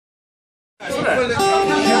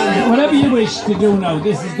Whatever you wish to do now,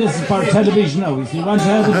 this is for television now. If you want to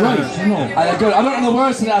have it right, you know. I don't know the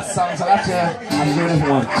words to that song, so I'll have to do it if you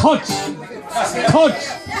want. Cut! Cut!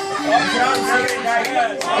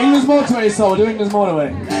 English Motorways, so we'll do English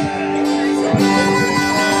Motorway.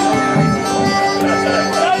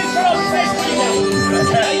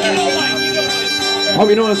 Hope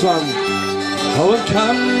you know this one. Oh,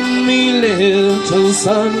 come me little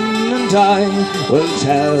son, and I will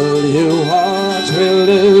tell you what we'll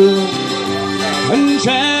do.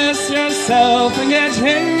 Undress yourself and get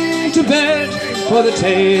into bed, for the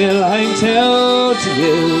tale I tell to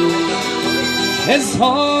you is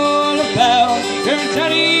all about your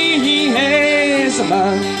daddy. He is a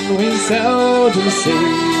man we seldom see.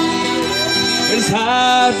 He's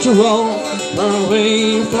had to roam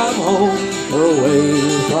away from home, away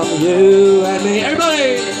from you and me.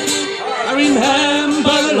 Everybody! I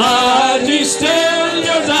remember, lad, he's still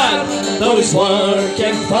your dad, though he's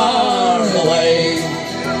working far away.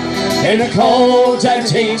 In the cold and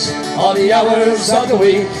heat, all the hours of the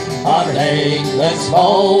week, on England's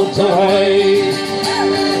motorway.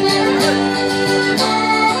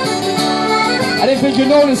 I didn't think you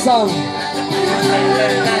know this song.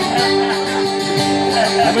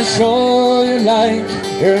 I'm sure you like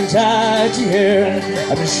your daddy here.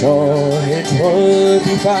 I'm sure it would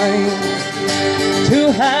be fine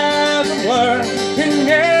to have him work in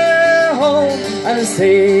your home and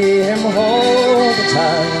see him all the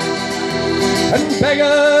time. And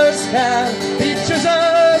beggars can be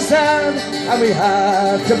choosers, and we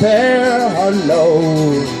have to bear our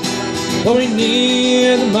load. But we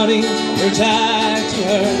need the money your daddy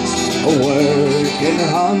earns, working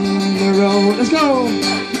on the road. Let's go!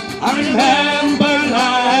 I remember,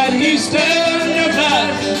 lad, he's still your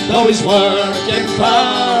dad, though he's working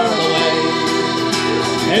far away.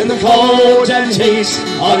 In the cold and heat,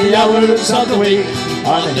 all the hours of the week,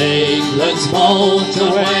 on England's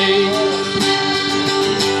motorway.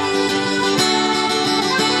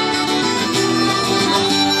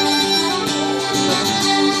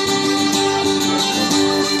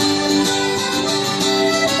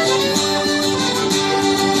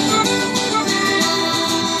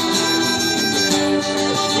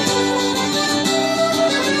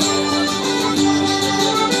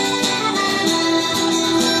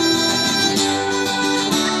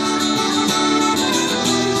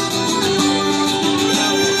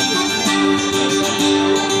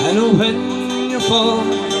 When you fall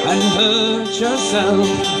and hurt yourself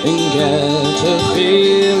and get to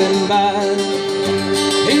feeling bad,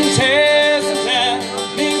 in tears of death,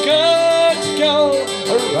 be good to go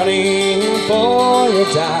running for your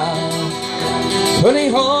dad. 20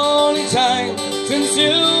 holy time since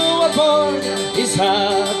you were born, he's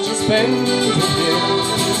had to spend with you.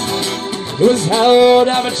 He was held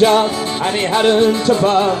out of a job and he hadn't a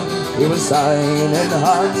bob. He was signing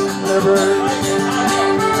on the bird.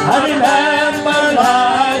 I remember,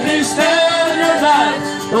 lad, he's still your dad,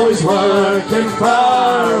 though he's working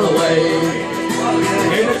far away.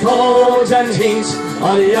 In the cold and heat,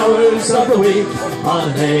 all the hours of the week,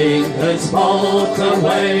 on England's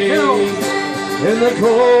motorway. In the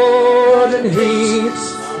cold and heat,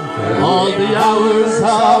 all the hours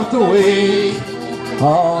of the week,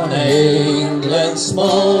 on England's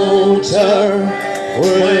motorway.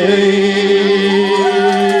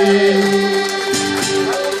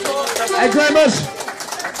 Thank you very much.